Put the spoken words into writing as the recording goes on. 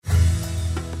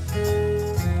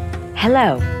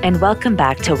Hello, and welcome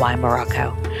back to Why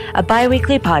Morocco, a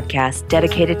bi-weekly podcast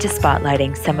dedicated to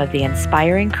spotlighting some of the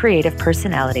inspiring creative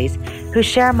personalities who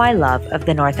share my love of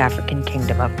the North African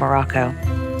Kingdom of Morocco.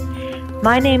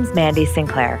 My name's Mandy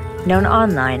Sinclair, known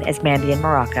online as Mandy in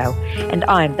Morocco, and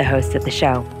I'm the host of the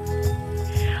show.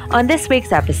 On this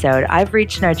week's episode, I've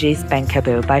reached Nargis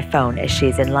Benkabou by phone as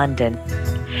she's in London.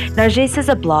 Nargis is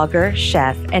a blogger,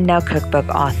 chef, and now cookbook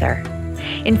author.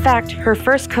 In fact, her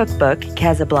first cookbook,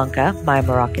 Casablanca, My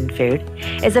Moroccan Food,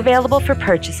 is available for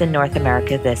purchase in North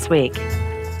America this week.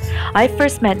 I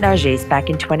first met Nargis back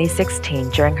in 2016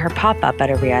 during her pop-up at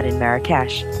a riad in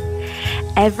Marrakesh.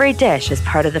 Every dish as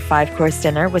part of the 5-course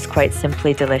dinner was quite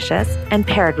simply delicious and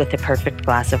paired with the perfect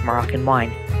glass of Moroccan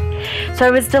wine. So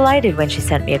I was delighted when she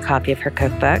sent me a copy of her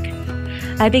cookbook.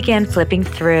 I began flipping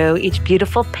through each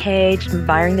beautiful page,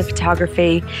 admiring the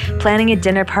photography, planning a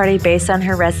dinner party based on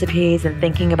her recipes, and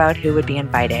thinking about who would be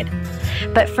invited.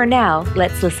 But for now,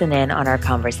 let's listen in on our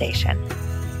conversation.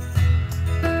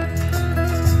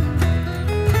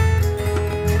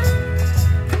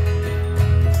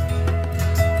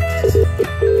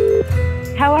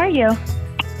 How are you?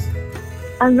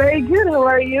 I'm very good. How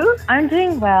are you? I'm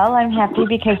doing well. I'm happy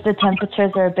because the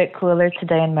temperatures are a bit cooler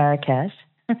today in Marrakesh.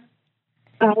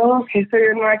 Oh, okay. So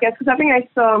you're in Marrakesh. Because I think I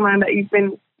saw, man, that you've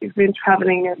been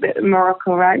traveling a bit in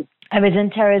Morocco, right? I was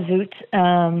in Tarazout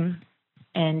and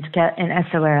in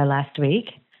Essaouira last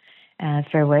week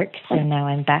for work. So now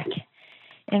I'm back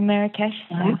in Marrakesh.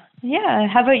 So, yeah.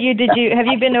 How about you? Have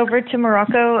you been over to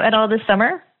Morocco at all this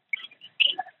summer?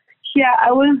 Yeah,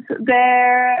 I was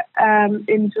there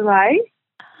in July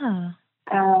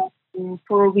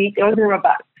for a week. I was in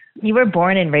Rabat. You were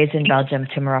born and raised in Belgium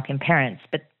to Moroccan parents,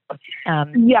 but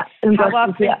yeah, in how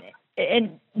Brussels, often? Yeah.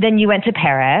 And then you went to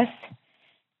Paris,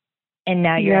 and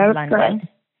now you're in London. Correct.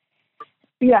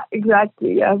 Yeah,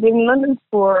 exactly. I've been in London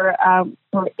for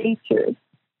 8 years.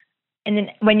 And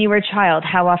then, when you were a child,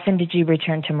 how often did you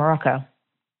return to Morocco?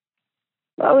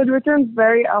 I would return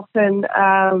very often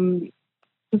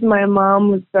because my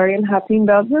mom was very unhappy in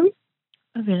Belgium.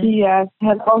 Oh, really? She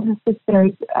had all her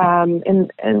sisters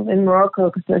in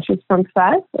Morocco because she's from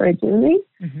Fas originally.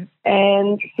 Mm-hmm.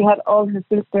 And she had all her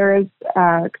sisters,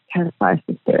 she had 5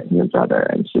 sisters and a brother,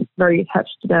 and she's very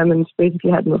attached to them, and she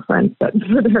basically had no friends but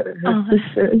her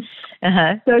sisters.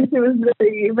 Uh-huh. So she was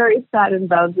very, very sad in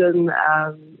Belgium.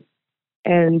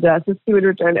 So she would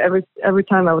return every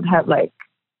time I would have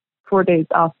 4 days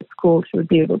off at school, she would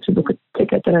be able to book a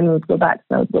ticket, and then we would go back.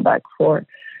 So I would go back for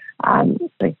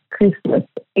Christmas,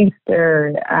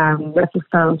 Easter,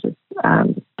 Resistance, I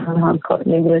don't know how it's called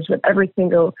in English, but every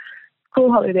single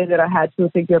school holiday that I had, she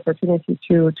would take the opportunity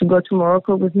to go to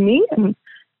Morocco with me, and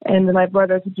my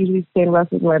brothers would usually stay in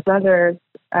West with my brothers,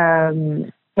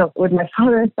 with my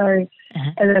father, sorry,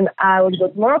 and then I would go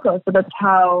to Morocco. So that's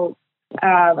how,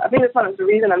 I think that's one of the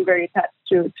reasons I'm very attached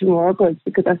to Morocco, is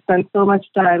because I spent so much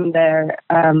time there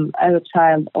as a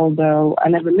child, although I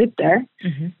never lived there.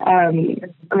 When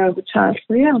I was a child,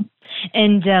 so yeah.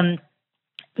 And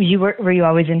were you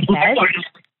always in Fes?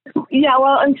 Yeah,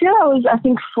 well, until I was, I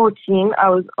think, 14, I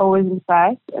was always in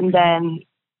Fes, and then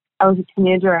I was a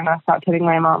teenager, and I started telling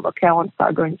my mom, okay, I want to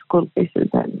start going to school places,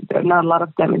 and there are not a lot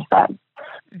of them in Fes.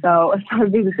 So I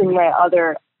started visiting my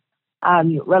other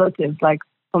relatives,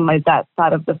 from my dad's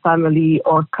side of the family,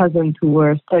 or cousins who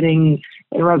were studying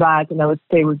in Rabat, and I would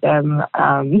stay with them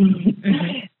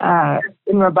in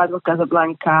Rabat or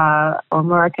Casablanca or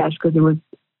Marrakesh, because it was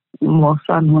more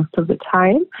fun most of the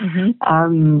time.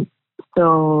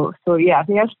 So yeah, I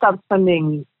think I stopped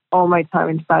spending all my time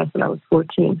in Fes when I was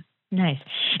 14. Nice.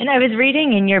 And I was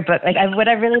reading in your book, what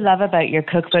I really love about your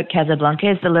cookbook,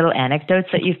 Casablanca, is the little anecdotes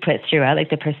that you've put throughout,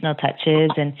 the personal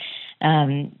touches and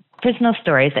personal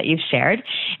stories that you've shared.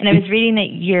 And I was reading that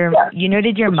you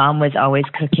noted your mom was always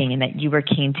cooking and that you were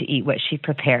keen to eat what she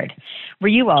prepared. Were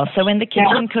you also in the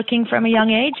kitchen cooking from a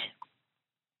young age?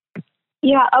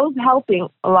 Yeah, I was helping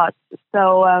a lot.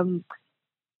 So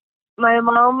my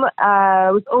mom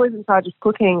was always in charge of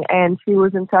cooking, and she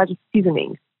was in charge of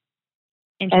seasoning.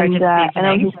 In charge of seasoning? And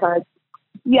I was in charge.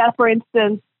 Yeah, for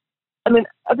instance,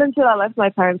 up until I left my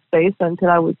parents' place, until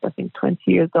I was, I think, 20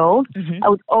 years old, I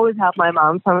would always help my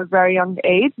mom from a very young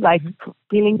age,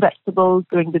 peeling vegetables,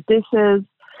 doing the dishes,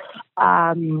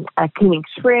 cleaning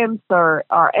shrimps, or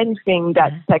anything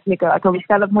that's technical. I was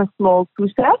kind of her small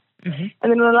sous-chef. And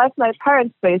then when I left my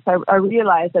parents' place, I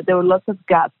realized that there were lots of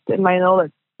gaps in my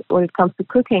knowledge when it comes to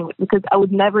cooking, because I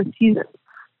would never season.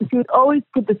 She would always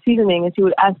put the seasoning, and she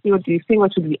would ask me, what do you think,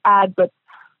 what should we add? But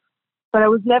I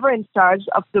was never in charge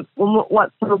of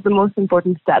some of the most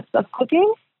important steps of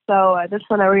cooking. So that's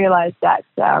when I realized that,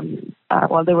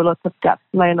 there were lots of gaps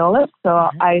in my knowledge. So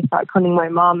I started calling my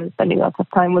mom and spending lots of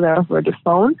time with her over the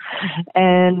phone.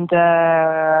 And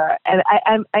I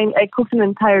cooked an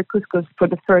entire couscous for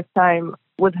the first time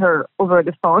with her over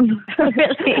the phone.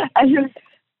 Really?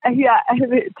 And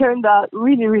it turned out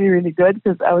really, really, really good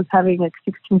because I was having like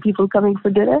 16 people coming for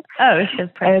dinner. Oh, it's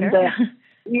just pressure.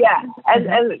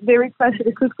 And they requested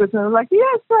a couscous, and I was like,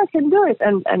 yeah, sure, I can do it.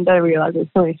 And I realized there's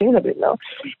so many things I didn't know.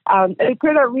 And it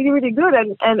turned out really, really good.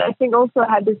 And I think also I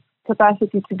had this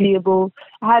capacity to be able,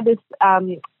 I had this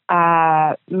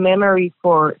memory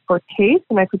for taste,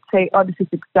 and I could say, oh, this is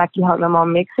exactly how my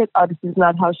mom makes it. Oh, this is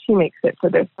not how she makes it. So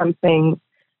there's something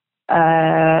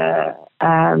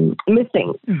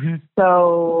missing.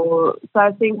 So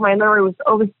I think my memory was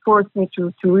always forced me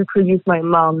to reproduce my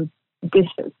mom's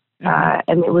dishes.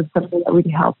 And it was something that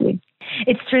really helped me.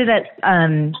 It's true that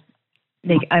I'm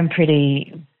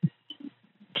pretty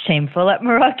shameful at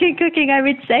Moroccan cooking, I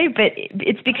would say, but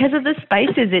it's because of the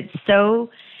spices.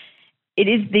 It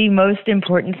is the most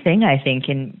important thing, I think,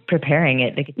 in preparing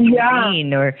it. Like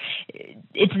cuisine, or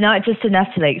it's not just enough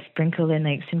to like sprinkle in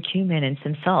like some cumin and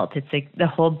some salt. It's like the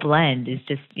whole blend is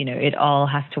just, it all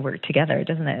has to work together,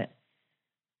 doesn't it?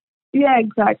 Yeah,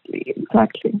 exactly.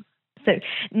 So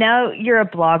now you're a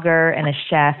blogger and a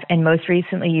chef, and most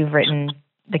recently you've written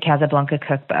the Casablanca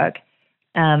cookbook.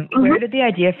 Where did the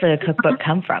idea for the cookbook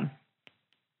come from?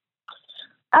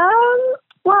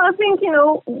 Well, I think,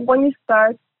 when you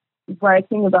start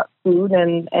writing about food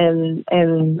and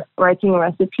writing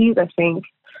recipes, I think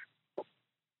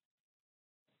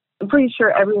I'm pretty sure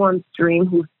everyone's dream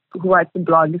who writes a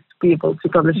blog is to be able to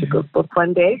publish a cookbook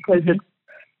one day, because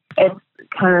it's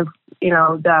kind of,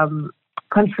 the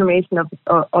confirmation of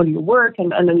all your work,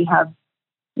 and then you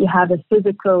have a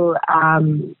physical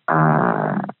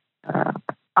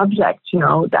object,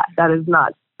 that is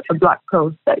not a blog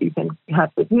post that you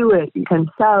have to do it, you can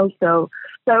sell. So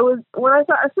it was,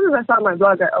 as soon as I started my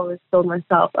blog, I always told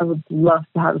myself I would love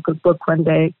to have a cookbook one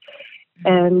day,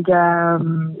 and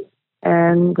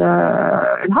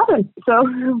it happened. So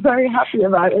I'm very happy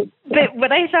about it. But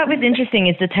what I thought was interesting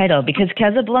is the title, because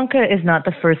Casablanca is not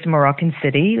the first Moroccan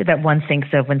city that one thinks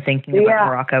of when thinking about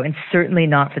Morocco, and certainly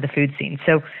not for the food scene.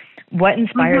 So what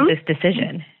inspired this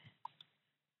decision?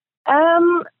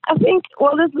 I think,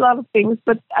 there's a lot of things,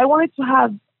 but I wanted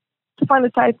to find a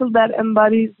title that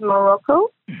embodies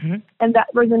Morocco and that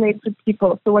resonates with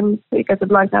people. So when you say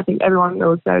Casablanca, I think everyone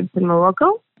knows that it's in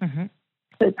Morocco. So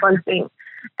it's one thing.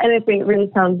 And I think it really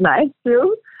sounds nice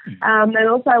too. And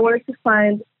also I wanted to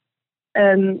find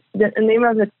the name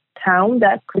of a town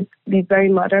that could be very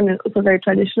modern and also very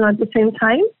traditional at the same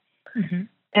time.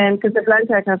 And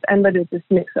Casablanca kind of embodies this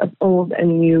mix of old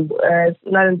and new,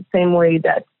 not in the same way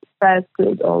that Fez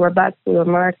food or Rabat food or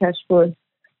Marrakesh food.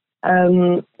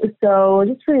 So I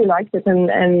just really liked it,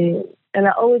 and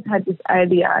I always had this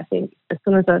idea. I think as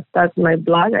soon as I started my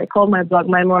blog, I called my blog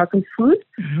My Moroccan Food.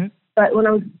 But when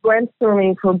I was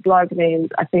brainstorming for blog names,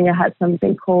 I think I had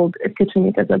something called A Kitchen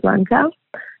in Casablanca.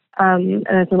 And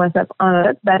I told myself,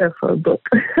 that's better for a book.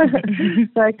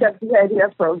 So I kept the idea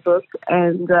for a book.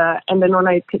 And then when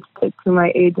I pitched it to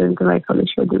my agent and my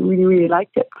publisher, they really, really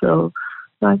liked it. So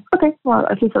I was like, okay, well,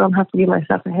 at least I don't have to give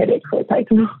myself a headache for a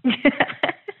title.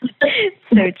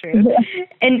 So true.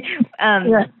 And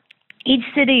each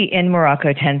city in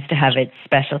Morocco tends to have its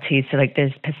specialties. So like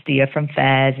there's pastilla from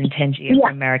Fez and tangier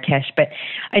from Marrakesh. But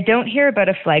I don't hear about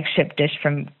a flagship dish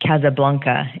from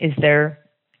Casablanca. Is there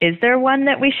one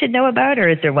that we should know about, or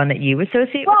is there one that you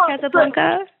associate with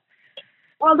Casablanca?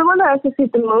 Well, the one that I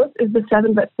associate the most is the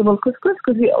 7-vegetable couscous,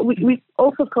 because we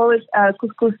also call it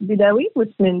couscous bidawi,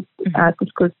 which means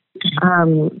couscous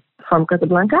from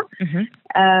Casablanca.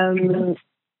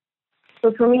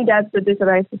 So for me, that's the dish that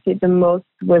I associate the most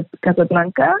with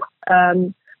Casablanca.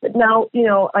 But now,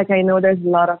 I know there's a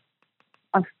lot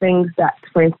of things that,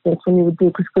 for instance, when you would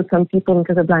do couscous, some people in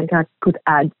Casablanca could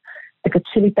add like a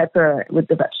chili pepper with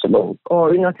the vegetables,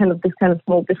 or, kind of this kind of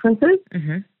small differences.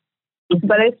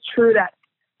 But it's true that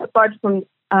apart from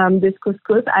this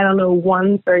couscous, I don't know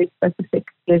one very specific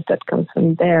dish that comes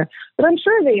from there. But I'm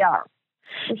sure they are.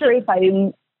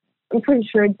 I'm pretty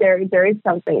sure there is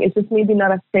something. It's just maybe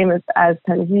not as famous as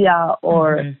tangia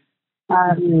or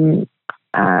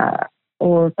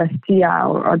pastilla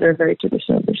or other very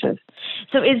traditional dishes.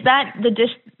 So is that the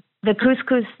dish, the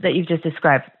couscous that you've just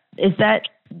described, is that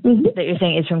that you're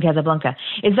saying is from Casablanca?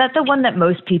 Is that the one that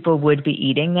most people would be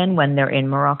eating then when they're in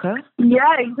Morocco?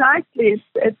 Yeah, exactly.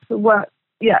 It's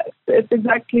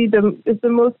exactly it's the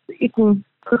most eaten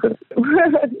couscous,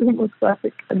 the most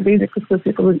classic and basic couscous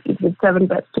people would eat with 7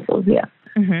 vegetables. Yeah.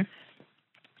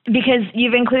 because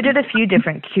you've included a few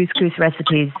different couscous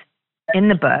recipes in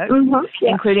the book,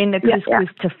 including the couscous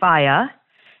tafaya,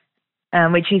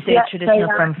 which you say is traditional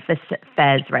from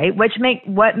Fez, right?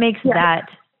 What makes that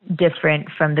different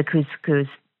from the couscous,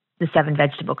 the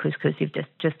 7-vegetable couscous you've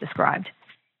just described?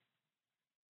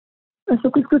 So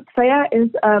couscous tafaya is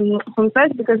from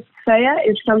Fez because tafaya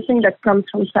is something that comes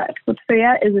from Fez. So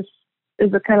tafaya is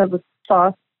a kind of a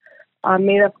sauce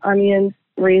made of onions,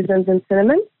 raisins, and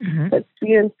cinnamon. That's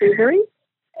sweet and savory.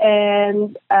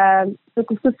 And the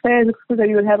couscous tafaya is a couscous that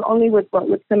you would have only with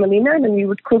semolina, and then you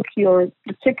would cook the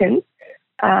chicken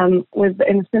in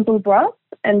a simple broth,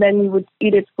 and then you would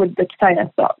eat it with the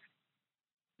tafaya sauce.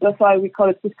 That's why we call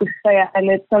it couscous tafaya, and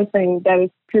it's something that is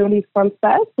purely from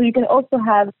Fez. So you can also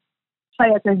have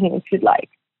tafaya tagine if you'd like.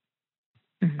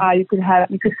 You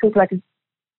could cook like a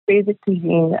basic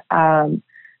tagine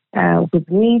with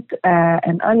meat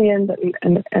and onions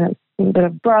and a bit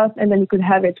of broth, and then you could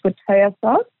have it with tafaya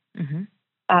sauce.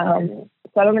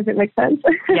 So I don't know if it makes sense.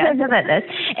 Yeah, no, that does.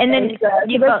 And then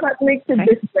that's what makes the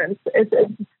difference. It's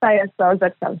tafaya sauce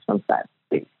that comes from Fez,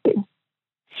 basically.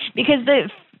 Because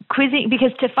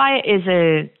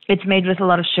tafaya it's made with a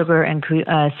lot of sugar and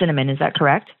cinnamon. Is that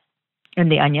correct? And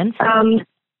the onions.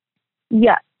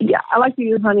 Yeah. I like to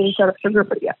use honey instead of sugar,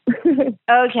 but yeah.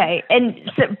 Okay,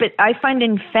 but I find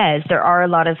in Fez there are a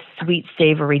lot of sweet,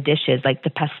 savory dishes like the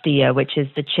pastilla, which is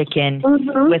the chicken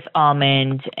with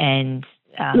almond and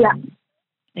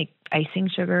like icing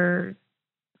sugar,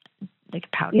 like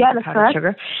powdered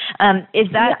sugar. Is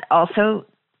that also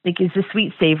like is the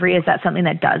sweet savory? Is that something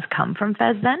that does come from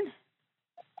Fez then?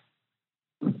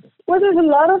 Well, there's a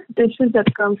lot of dishes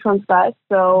that come from Fez,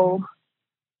 so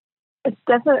it's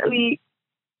definitely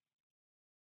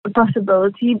a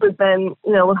possibility, but then,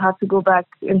 we'll have to go back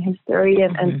in history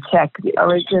and check the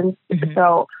origins.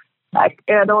 So, I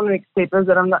don't want to make statements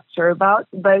that I'm not sure about,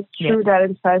 but it's true that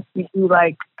in Fez we do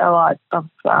like a lot of,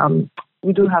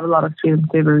 we do have a lot of sweet and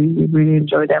savory. We really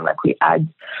enjoy them. Like we add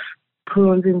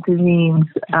prunes into beans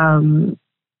and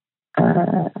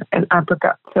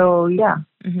apricot. So, yeah.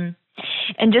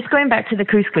 And just going back to the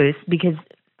couscous, because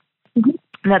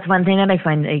that's one thing that I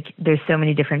find, like, there's so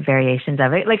many different variations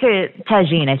of it. Like a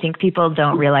tagine, I think people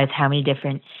don't realize how many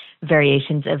different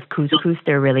variations of couscous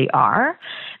there really are.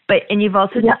 And you've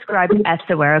also described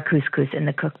Essaouira couscous in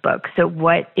the cookbook. So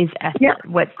what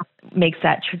makes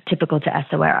that typical to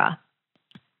Essaouira?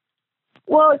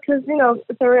 Well, because,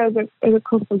 Essaouira is a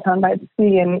coastal town by the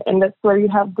sea, and that's where you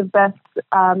have the best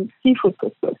seafood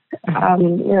couscous.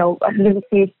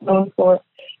 Obviously it's known for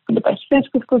the best fish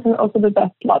couscous and also the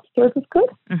best lobster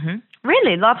couscous.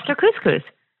 Really? Lobster couscous?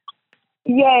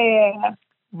 Yeah.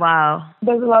 Wow.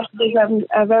 There's a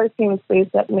very famous place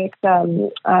that makes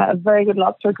a very good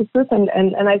lobster couscous,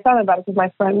 and I found about it because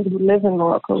my friends who live in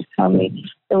Morocco would tell me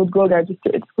they would go there just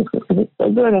to eat couscous because it's so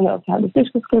good, and they also have the fish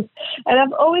couscous. And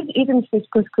I've always eaten fish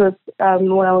couscous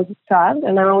when I was a child,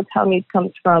 and they would tell me it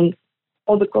comes from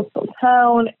all the coastal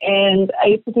town, and I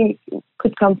used to think it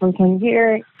could come from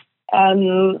Tangier.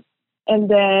 And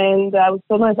then I was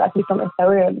told it's actually from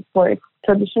Essaouira before it's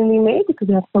traditionally made because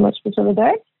we have so much fish over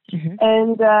there.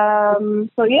 And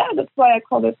that's why I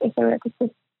called it Essaouira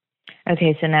couscous.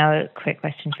 Okay, so now a quick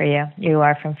question for you. You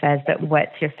are from Fez, but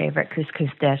what's your favorite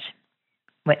couscous dish?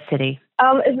 What city?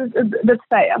 It's the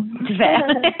tafaya.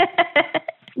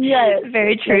 Yeah,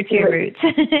 very true to your roots.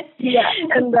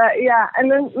 and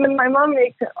then when my mom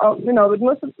makes,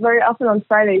 but very often on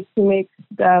Fridays she makes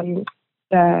the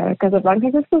Casablanca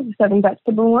couscous, the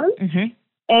 7-vegetable one.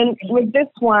 And with this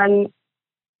one,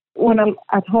 when I'm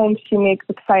at home, she makes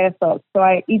the tafaya sauce. So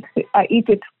I eat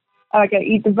the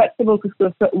vegetable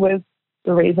couscous with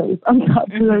the raisins on top.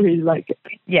 I really like it.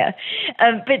 Yeah,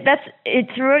 but that's it.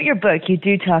 Throughout your book, you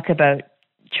do talk about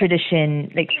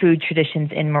tradition, like food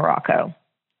traditions in Morocco.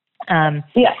 And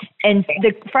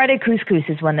the Friday couscous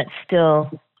is one that's still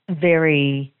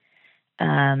very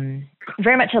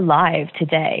much alive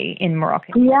today in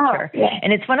Moroccan culture.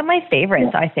 And it's one of my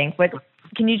favorites, I think.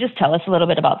 Can you just tell us a little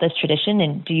bit about this tradition,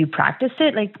 and do you practice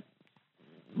it like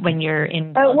when you're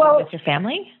in with your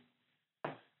family?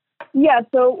 Yeah,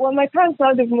 so my parents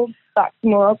now they've moved back to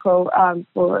Morocco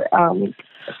for a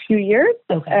few years.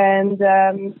 Okay. And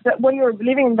when we were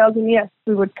living in Belgium, yes,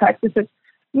 we would practice it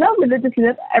not religiously,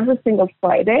 not every single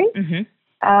Friday.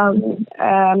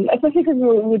 Especially because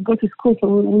we would go to school, so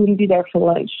we wouldn't be there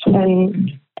for lunch.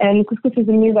 And couscous is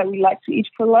a meal that we like to eat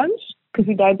for lunch because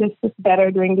we digest it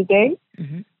better during the day.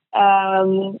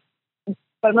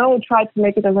 But now we tried to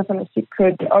make it as often as she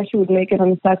could, or she would make it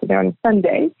on a Saturday or on a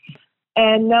Sunday.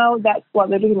 And now that's what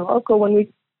we're doing in Morocco. When we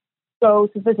go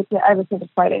to visit every single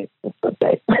Friday, it's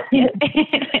birthday.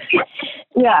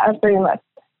 Yeah, very much.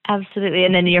 Absolutely.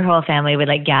 And then your whole family would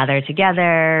like gather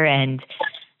together and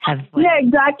have. Yeah,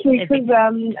 exactly. Because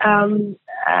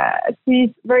she's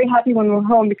very happy when we're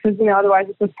home because, otherwise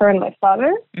it's just her and my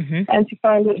father. Mm-hmm. And she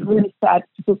finds it really sad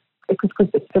to cook because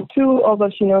it's for two, although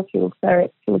she knows she will share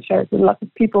it with lots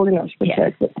of people. She will share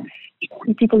it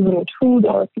with people who need food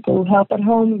or people who help at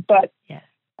home. But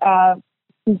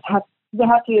she's the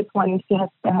happiest one. She has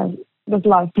to have, there's a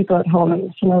lot of people at home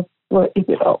and she knows where it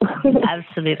is all.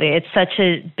 Absolutely. It's such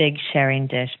a big sharing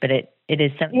dish, but it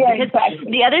is something. Yeah, exactly.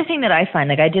 The other thing that I find,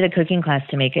 like I did a cooking class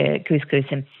to make a couscous,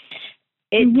 and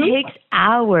it takes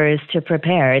hours to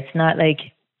prepare. It's not like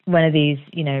one of these,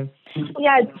 yeah,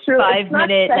 it's true.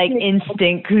 5-minute like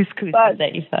instant couscous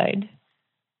that you find.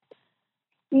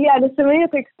 Yeah, the tomato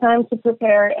takes time to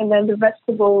prepare, and then the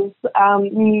vegetables, you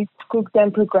need to cook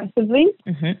them progressively.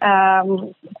 Mm-hmm.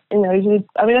 Usually,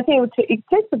 I think it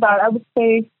takes about, I would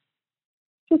say,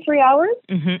 2-3 hours.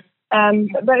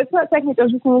 Mm-hmm. But it's not technical.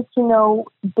 You just need to know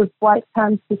the right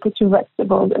time to put your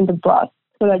vegetables in the broth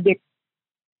so that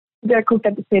they're cooked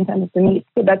at the same time as the meat.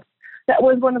 So that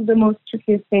was one of the most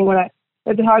trickiest thing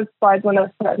the hardest part when I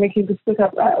started making the split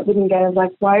up. I didn't get it.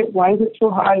 Like, why is it so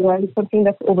hard? Why is something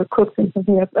that's overcooked and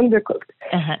something that's undercooked?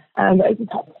 Uh-huh. And I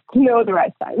just have to know the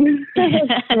right time,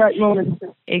 the right moment.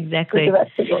 Exactly. The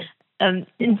vegetables.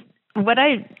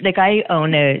 I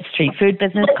own a street food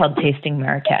business called Tasting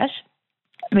Marrakesh.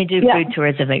 We do food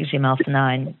tours of like Jumel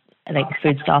Sana and like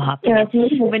food stall hopping. Yeah,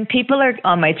 when people are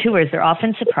on my tours, they're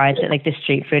often surprised at like the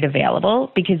street food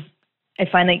available because I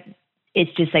find like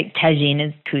it's just like tagine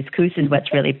and couscous is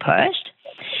what's really pushed.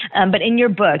 But in your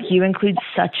book, you include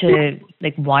such a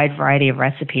like wide variety of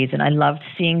recipes, and I loved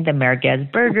seeing the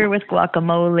merguez burger with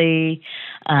guacamole.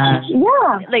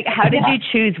 Like, how did you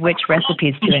choose which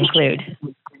recipes to include?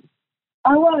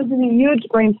 I was doing huge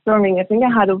brainstorming. I think I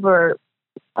had over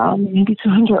maybe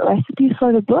 200 recipes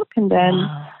for the book, and then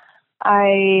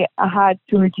I had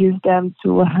to reduce them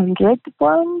to 100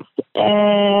 ones.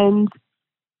 And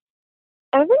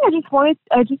I think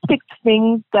I just picked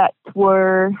things that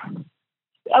were,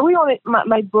 I really wanted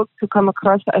my book to come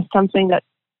across as something that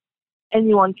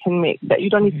anyone can make, that you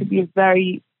don't need to be a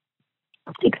very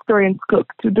experienced cook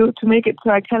to make it. So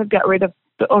I kind of got rid of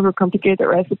the overcomplicated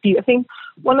recipe. I think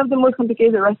one of the most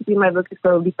complicated recipes in my book is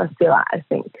probably pastilla, I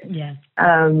think. Yeah.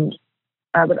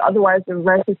 But otherwise, the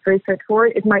rest is very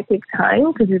straightforward. It might take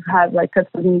time because you've had like cuts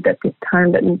of meat that take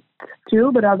time that needs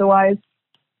to, but otherwise,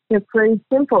 it's pretty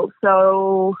simple.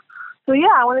 So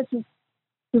yeah, I wanted to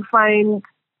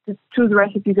choose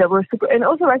recipes that were super, and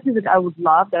also recipes that I would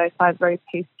love, that I find very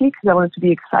tasty because I wanted to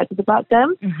be excited about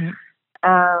them.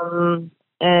 Mm-hmm.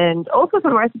 And also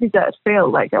some recipes that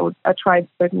failed. Like I tried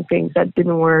certain things that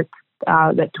didn't work,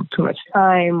 that took too much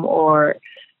time, or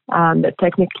that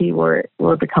technically were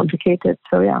a bit complicated.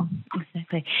 So yeah.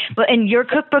 Exactly. Well, and your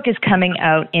cookbook is coming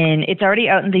out it's already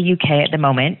out in the UK at the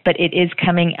moment, but it is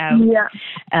coming out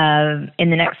in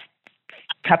the next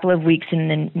couple of weeks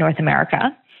in North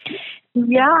America.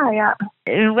 Yeah.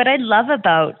 What I love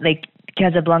about like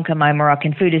Casablanca, My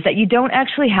Moroccan Food, is that you don't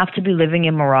actually have to be living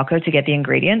in Morocco to get the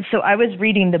ingredients. So I was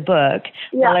reading the book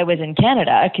while I was in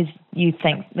Canada because you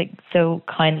so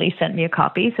kindly sent me a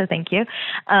copy. So thank you.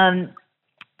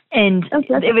 And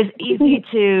it was easy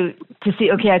to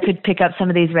see, okay, I could pick up some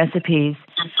of these recipes,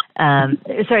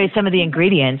 some of the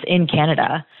ingredients in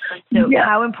Canada. So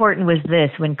how important was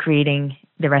this when creating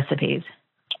the recipes?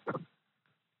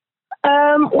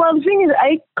 Well, the thing is,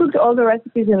 I cooked all the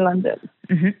recipes in London.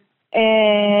 Mm-hmm.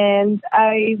 And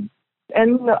I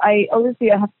obviously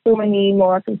I have so many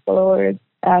Moroccan followers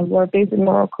who are based in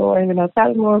Morocco and even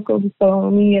outside of Morocco who follow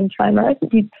me and try my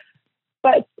recipes.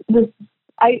 But when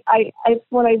I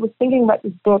was thinking about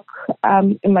this book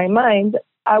in my mind,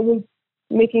 I was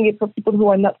making it for people who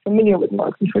are not familiar with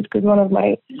Moroccan food, because one of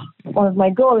my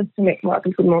goals is to make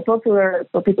Moroccan food more popular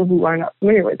for people who are not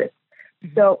familiar with it.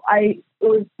 Mm-hmm. So it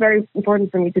was very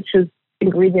important for me to choose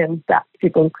ingredients that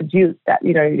people could use, that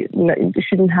you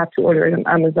shouldn't have to order it on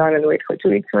Amazon and wait for 2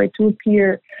 weeks for it to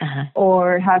appear,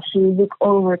 or have to look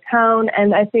all over town.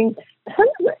 And I think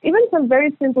even some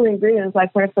very simple ingredients,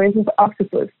 like for instance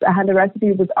octopus. I had a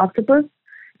recipe with octopus,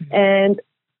 and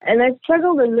I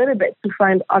struggled a little bit to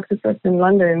find octopus in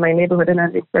London, in my neighborhood, and I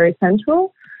think very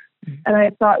central. And I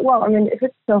thought, well, I mean, if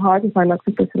it's so hard to find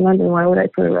octopus in London, why would I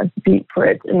put a recipe for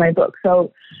it in my book?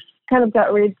 So kind of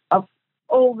got rid of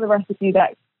all the recipe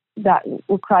that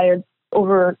required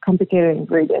over complicated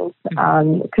ingredients.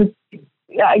 Because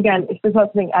again, if there's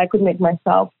something I could make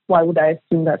myself, why would I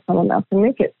assume that someone else can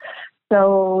make it?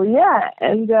 So yeah,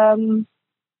 and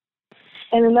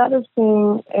And another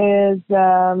thing is,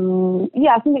 I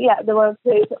think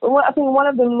one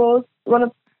of the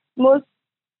most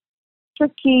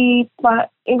tricky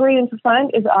ingredient to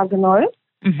find is argan oil,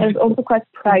 and it's also quite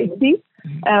pricey.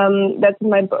 That's in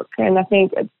my book, and I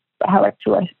think it's I have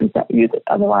actual recipes that use it.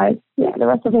 Otherwise, the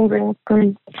rest of the ingredients are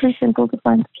pretty simple to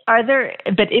find.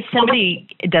 But if somebody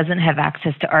doesn't have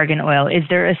access to argan oil, is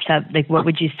there a what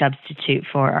would you substitute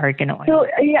for argan oil? So,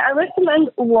 I recommend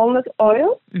walnut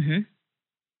oil. Mm-hmm.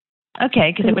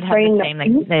 Okay, because it would have the same,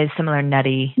 the similar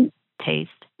nutty taste.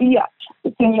 Yeah,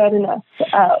 it's nuttiness.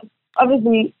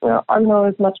 Obviously, argan oil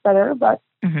is much better, but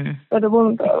the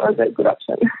walnut oil is a good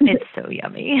option. It's so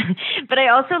yummy. But I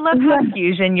also love how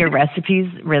fusion your recipes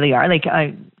really are. Like,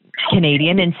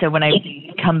 Canadian, and so when I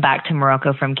come back to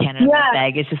Morocco from Canada, the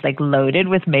bag is just like loaded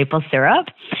with maple syrup,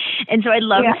 and so I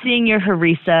love seeing your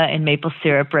harissa and maple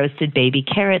syrup roasted baby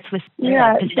carrots with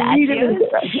pistachios.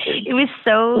 It was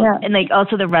so, and like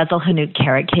also the Ras El Hanout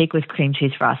carrot cake with cream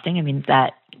cheese frosting. I mean,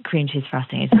 that cream cheese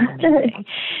frosting is amazing.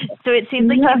 So it seems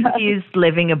like you confused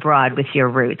living abroad with your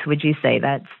roots. Would you say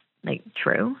that's like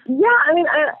true? Yeah, I mean,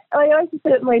 I like to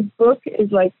say that my book is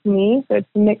like me, so it's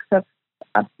a mix of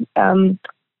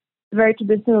very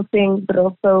traditional things, but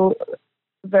also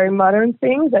very modern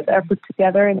things that are put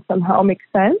together and somehow make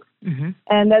sense.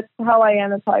 And that's how I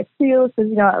am. That's how I feel.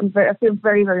 Because I feel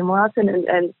very, very Moroccan,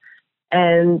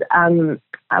 and I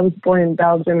was born in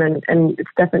Belgium, and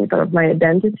it's definitely part of my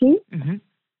identity.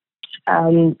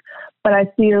 But I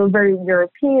feel very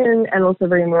European and also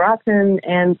very Moroccan,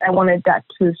 and I wanted that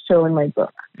to show in my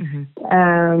book.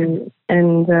 To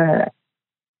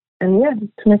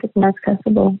make it more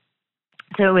accessible.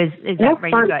 So is that where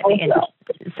you got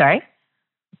the sorry?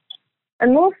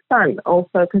 And more fun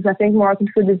also, because I think Moroccan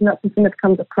food is not something that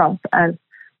comes across as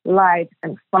light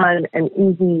and fun and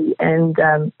easy and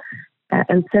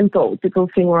simple. People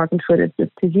think Moroccan food is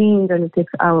just tagines and it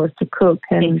takes hours to cook.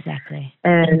 And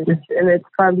it's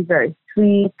probably very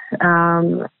sweet.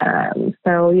 I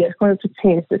wanted to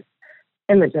change this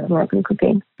image of Moroccan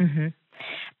cooking.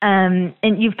 And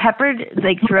you've peppered,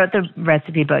 like throughout the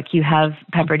recipe book, you have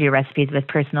peppered your recipes with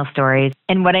personal stories.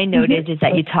 And what I noted is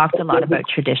that you talked a lot about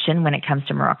tradition when it comes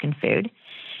to Moroccan food.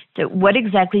 So what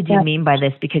exactly do you mean by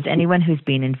this? Because anyone who's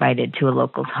been invited to a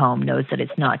local's home knows that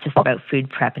it's not just about food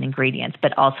prep and ingredients,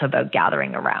 but also about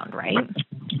gathering around, right?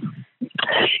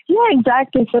 Yeah,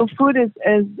 exactly. So food is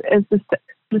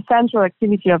the central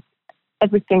activity of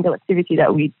every single activity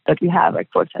that we have, like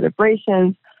for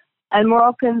celebrations. And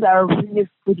Moroccans are really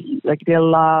foodies. Like, they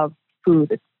love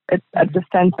food. It's at the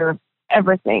center of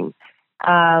everything.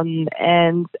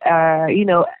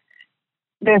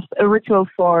 There's a ritual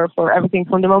for everything.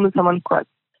 From the moment someone comes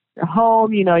your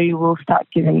home, you will start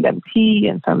giving them tea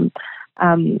and some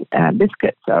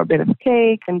biscuits or a bit of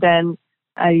cake, and then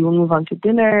you will move on to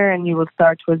dinner, and you will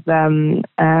start with the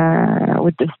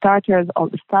starters, all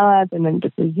the salads, and then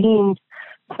the cuisines.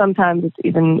 Sometimes it's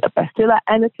even a pastilla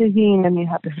and a cuisine, and you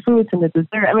have the fruits and the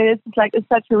dessert. I mean, it's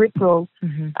such a ritual,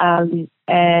 and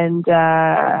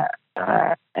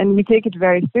we take it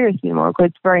very seriously in Morocco.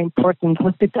 It's very important.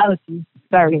 Hospitality is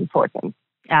very important.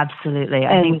 Absolutely.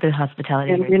 I think the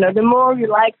hospitality. And, the more you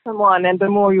like someone, and the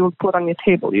more you will put on your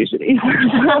table, usually.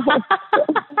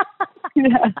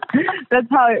 Yeah, that's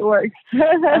how it works.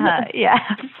 Yeah,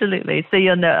 absolutely. So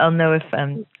I'll know if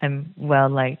I'm well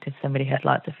liked if somebody has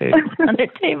lots of food on their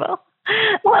table.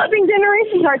 Well, I think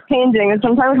generations are changing, and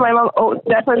sometimes my mom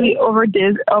definitely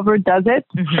overdoes it.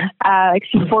 Like,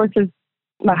 she forces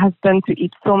my husband to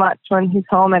eat so much when he's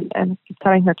home, and she's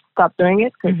telling her to stop doing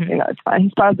it because it's fine.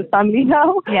 He's part of the family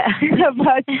now. Yeah.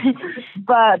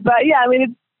 but yeah, I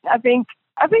mean, I think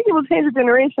it will change the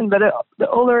generation, but the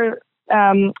older,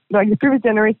 like the previous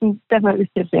generation, definitely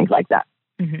still think like that.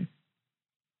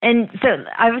 And so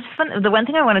the one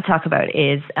thing I want to talk about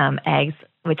is eggs,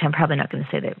 which I'm probably not going to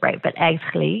say that right, but eggs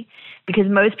chli, because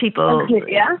most people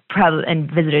probably,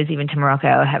 and visitors even to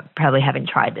Morocco, probably haven't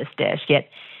tried this dish yet.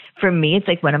 For me, it's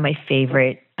like one of my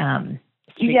favorite. And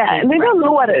they don't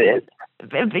know what it is.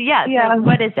 But so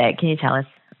what is it? Can you tell us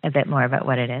a bit more about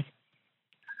what it is?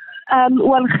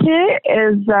 Well, chli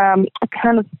is a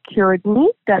kind of cured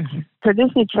meat that's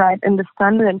traditionally dried in the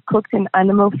sun and cooked in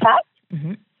animal fat,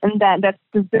 and that's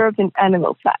preserved in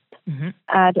animal fat.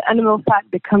 The animal fat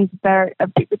becomes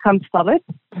solid,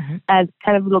 as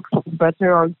kind of looks like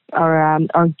butter or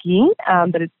ghee,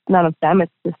 but it's none of them.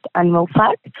 It's just animal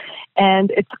fat,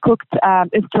 and it's cooked.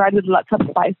 It's dried with lots of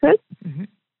spices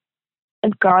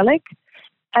and garlic,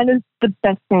 and it's the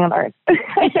best thing on earth.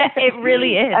 It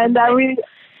really is. And I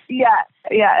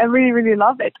really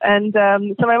love it. And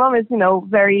so my mom is,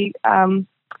 very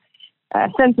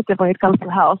sensitive when it comes to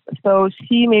health. So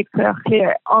she makes her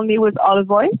clear only with olive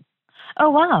oil. Oh,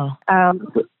 wow.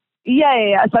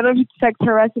 Yeah. So I don't know if you checked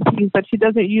her recipes, but she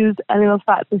doesn't use animal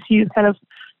fat. So she uses kind of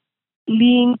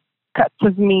lean cuts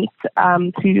of meat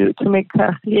to make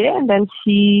tartare, and then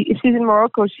if she's in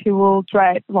Morocco, she will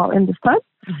dry it while in the sun.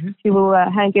 Mm-hmm. She will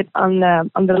hang it on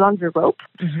the laundry rope,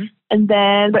 mm-hmm. and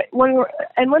then when we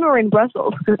were in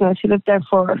Brussels, because she lived there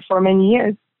for many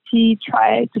years, she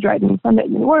tried to dry it in the sun. It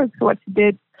didn't work. So what she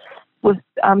did was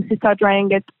she started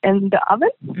drying it in the oven,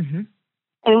 mm-hmm. and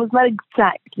it was not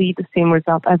exactly the same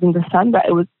result as in the sun, but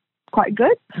it was quite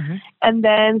good. Mm-hmm. And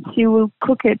then she will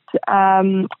cook it.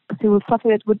 She will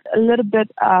soften it with a little bit,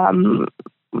 a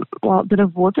bit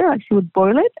of water. Like she would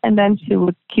boil it, and then she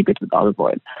would keep it with olive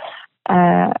oil.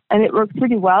 And it works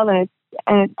pretty well.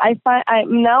 And I find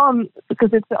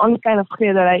because it's the only kind of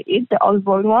clear that I eat, the olive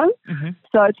oil one. Mm-hmm.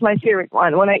 So it's my favorite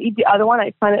one. When I eat the other one,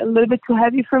 I find it a little bit too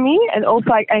heavy for me. And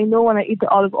also, I know when I eat the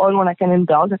olive oil one, I can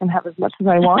indulge. I can have as much as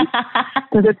I want.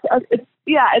 Because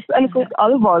it's uncooked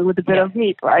olive oil with a bit of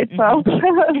meat, right? So,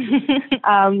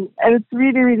 and it's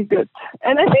really, really good.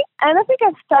 And I think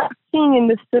I've started seeing in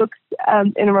the souks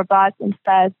in Rabat and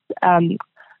Fez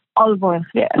olive oil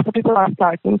here. So people are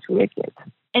starting to make it.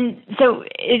 And so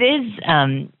it is,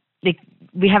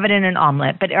 we have it in an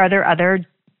omelet, but are there other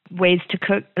ways to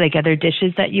cook, like other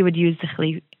dishes that you would use the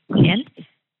chli in?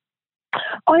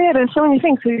 Oh yeah, there's so many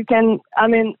things. So you can,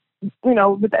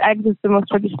 with the eggs, it's the most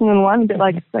traditional one, but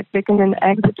it's like bacon and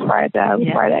eggs with fried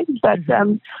eggs. But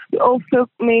you also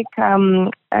make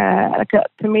like a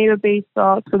tomato-based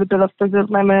sauce with a bit of preserved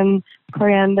lemon,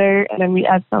 coriander, and then we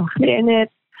add some chli in it.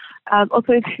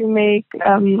 Also, if you make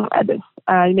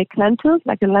you make lentils,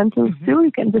 like a lentil stew,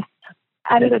 you can just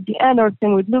add it at the end, or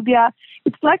same with lubia.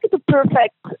 It's like the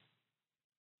perfect,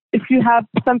 if you have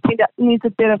something that needs a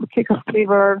bit of a kick of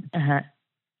flavor,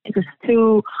 like a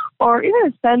stew, or even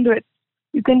a sandwich,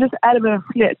 you can just add a bit of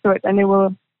chli to it, and it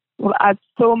will add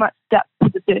so much depth to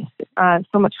the dish,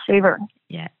 so much flavor.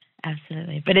 Yeah,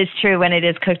 absolutely. But it's true, when it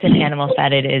is cooked in animal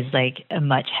fat, it is like a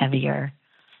much heavier.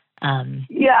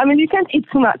 Yeah, you can't eat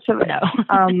too much of it. No.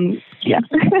 Yeah.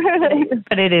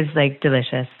 But it is like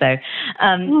delicious. So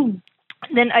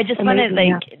then I just want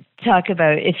to talk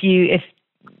about if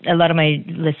a lot of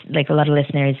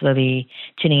listeners will be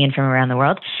tuning in from around the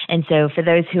world. And so for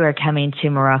those who are coming to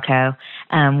Morocco,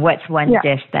 what's one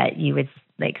dish that you would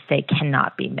say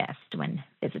cannot be missed when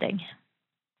visiting?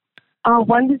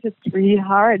 One dish is really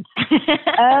hard.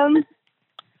 I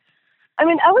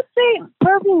would say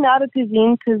probably not a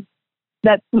cuisine, because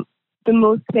that's the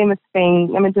most famous thing.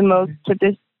 The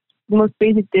most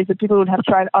basic dish that people would have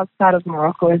tried outside of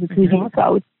Morocco is a cuisine. So I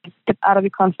would get out of your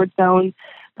comfort zone.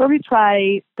 Probably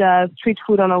try the street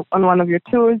food on one of your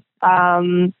tours. I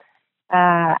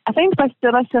think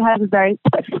pastilla still has a very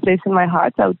special place in my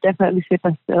heart. So I would definitely say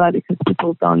pastilla, because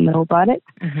people don't know about it.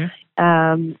 Mm-hmm.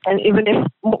 And even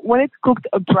when it's cooked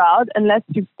abroad, unless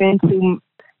you've been to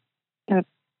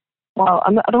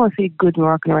I don't want to say good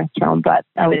Moroccan restaurant, but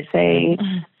I would say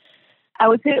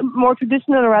more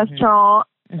traditional restaurant.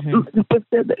 Mm-hmm.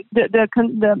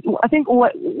 I think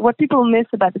what people miss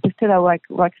about the pastilla,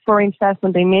 like foreign chefs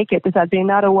when they make it, is that they're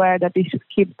not aware that they should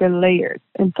keep the layers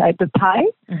inside the pie,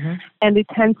 and they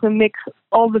tend to mix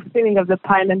all the filling of the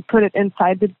pie and then put it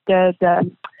inside the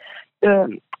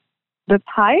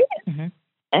pie. Mm-hmm.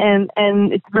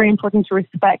 And it's very important to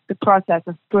respect the process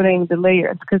of putting the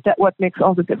layers, because that's what makes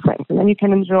all the difference. And then you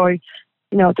can enjoy,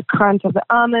 the crunch of the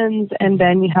almonds, and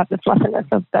then you have the fluffiness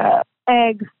of the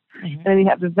eggs, and then you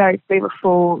have the very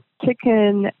flavorful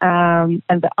chicken and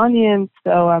the onions.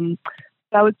 So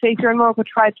I would say if you're in Morocco,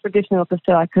 try traditional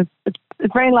pastilla, because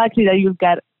it's very likely that you'd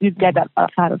get that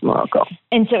outside of Morocco.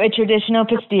 And so a traditional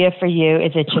pastilla for you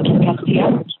is a chicken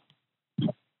pastilla?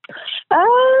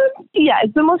 Yeah,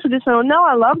 it's the most traditional. Now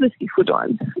I love the seafood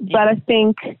ones, but I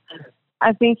think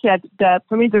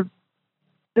for me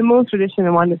the most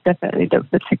traditional one is definitely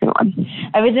the chicken one.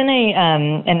 I was in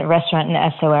a restaurant in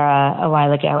Essaouira a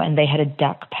while ago, and they had a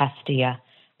duck pastilla,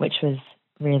 which was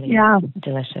really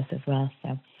delicious as well.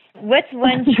 So, what's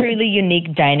one truly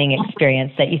unique dining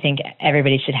experience that you think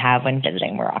everybody should have when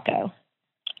visiting Morocco?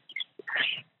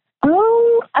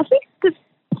 I think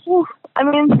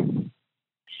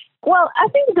I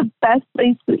think the best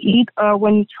place to eat are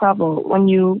when you travel, when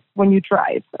you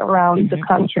drive around the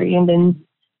country, and then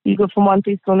you go from one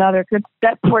place to another. Cause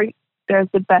that's where there's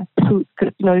the best food.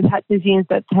 Because you've had cuisines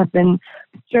that have been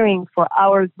stewing for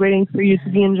hours, waiting for you to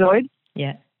be enjoyed.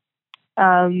 Yeah.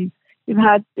 You've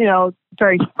had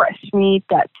very fresh meat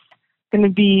that's going to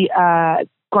be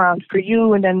ground for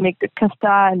you, and then make the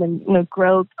kasta, and then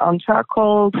grilled on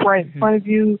charcoal right in front of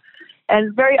you.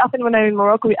 And very often when I'm in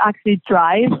Morocco, we actually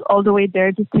drive all the way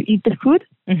there just to eat the food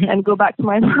and go back to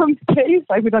my mom's place.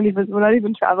 Like we're not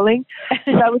even traveling.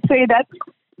 So I would say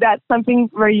that's something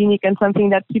very unique and something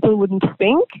that people wouldn't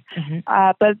think.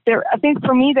 But I think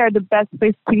for me, they're the best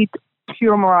place to eat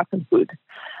pure Moroccan food.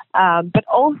 But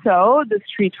also the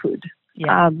street food.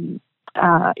 I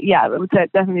would say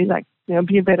definitely like,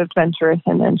 be a bit adventurous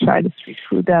and then try the street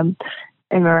food in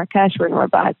Marrakesh or in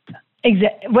Rabat.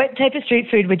 What type of street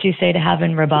food would you say to have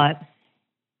in Rabat?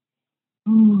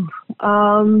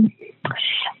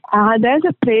 There's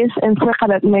a place in Sirqa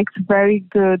that makes very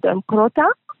good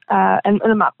krota and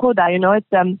maquda.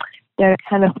 It's they're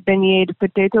kind of beignet, the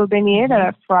potato beignet that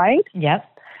are fried. Yep.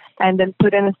 And then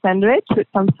put in a sandwich with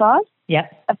some sauce.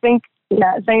 Yep. I think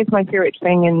it's my favorite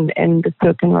thing in the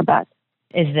souk in Rabat.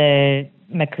 Is the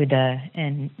maquda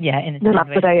in the sandwich.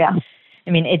 Maquda, yeah. I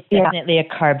mean, it's definitely a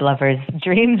carb lover's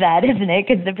dream, that, isn't it?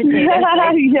 Because the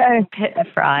potatoes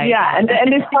fried. Yeah, and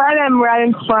they fry them right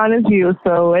in front of you,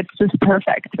 so it's just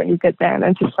perfect when you get there and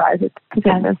then just fries it.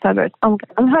 I'm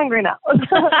hungry now.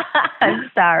 I'm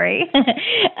sorry.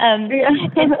 And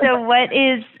so what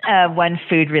is one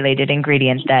food-related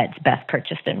ingredient that's best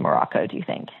purchased in Morocco, do you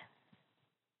think?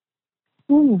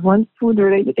 One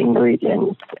food-related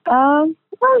ingredient. I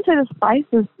would say the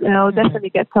spices. Definitely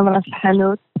get some of the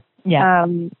hanout. Yeah.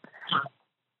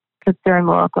 Because they're in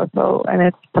Morocco, and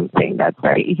it's something that's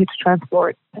very easy to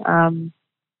transport. It's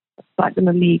not going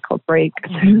to leak or break.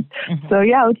 So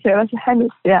I would say that's a hanout.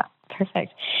 Yeah.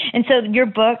 Perfect. And so your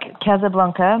book,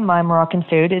 Casablanca, My Moroccan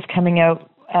Food, is coming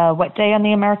out what day on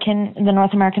the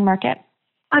North American market?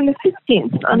 On the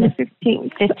 15th. On the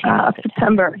 15th of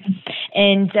September.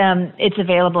 And it's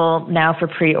available now for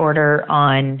pre-order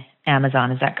on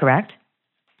Amazon. Is that correct?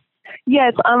 Yeah,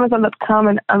 it's Amazon.com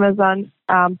and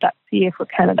Amazon.ca for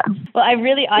Canada. Well, I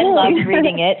loved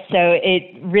reading it, so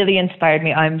it really inspired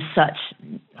me. I'm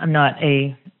not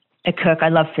a cook. I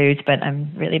love foods, but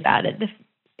I'm really bad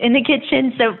in the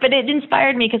kitchen. But it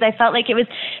inspired me because I felt like it was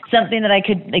something that I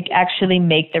could actually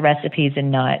make the recipes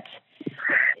and not.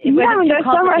 There's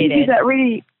some recipes that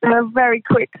really are very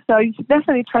quick, so you should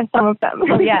definitely try some of them.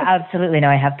 Oh, yeah, absolutely. No,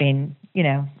 I have been.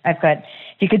 I've got.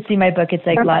 If you could see my book, it's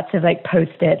lots of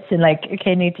Post-its and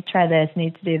okay, need to try this,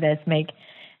 need to do this.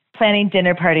 Planning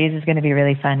dinner parties is going to be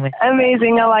really fun with.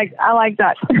 Amazing, I like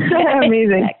that.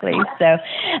 Amazing. Exactly. So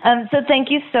thank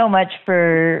you so much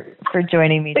for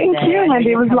joining me today. Thank you,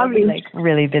 Wendy. It was lovely.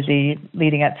 Really busy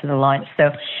leading up to the launch,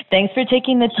 so thanks for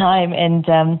taking the time and.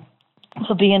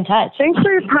 We'll be in touch. Thanks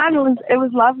for your panel. It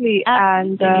was lovely.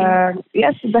 Absolutely. And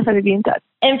yes, we'll definitely be in touch.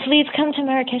 And please come to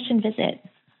Marrakesh and visit.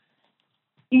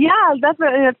 Yeah, I'll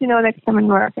definitely let you know next time in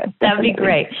Marrakesh. That would be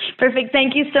great. Perfect.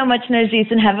 Thank you so much,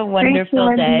 Nargis, and have a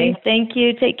wonderful day. Thank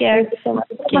you. Take care. Thank you so much.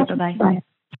 Okay, bye-bye. Bye.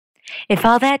 If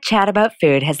all that chat about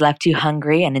food has left you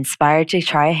hungry and inspired to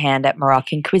try a hand at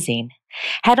Moroccan cuisine,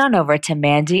 head on over to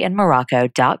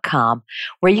mandyandmorocco.com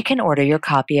where you can order your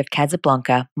copy of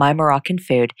Casablanca, My Moroccan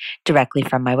Food, directly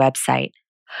from my website.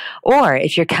 Or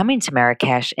if you're coming to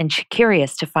Marrakesh and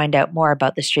curious to find out more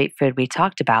about the street food we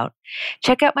talked about,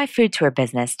 check out my food tour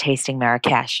business, Tasting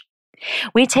Marrakesh.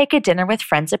 We take a dinner with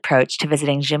friends approach to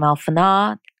visiting Jemaa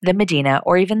el-Fnaa, the Medina,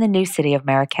 or even the new city of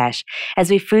Marrakesh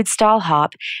as we food stall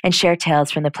hop and share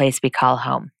tales from the place we call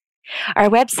home. Our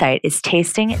website is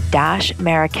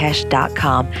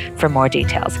tasting-marrakesh.com for more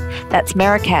details. That's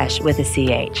Marrakesh with a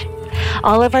CH.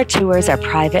 All of our tours are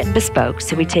private and bespoke,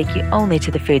 so we take you only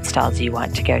to the food stalls you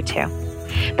want to go to.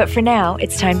 But for now,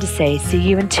 it's time to say see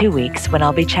you in 2 weeks when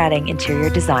I'll be chatting interior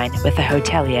design with a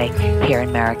hotelier here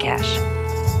in Marrakesh.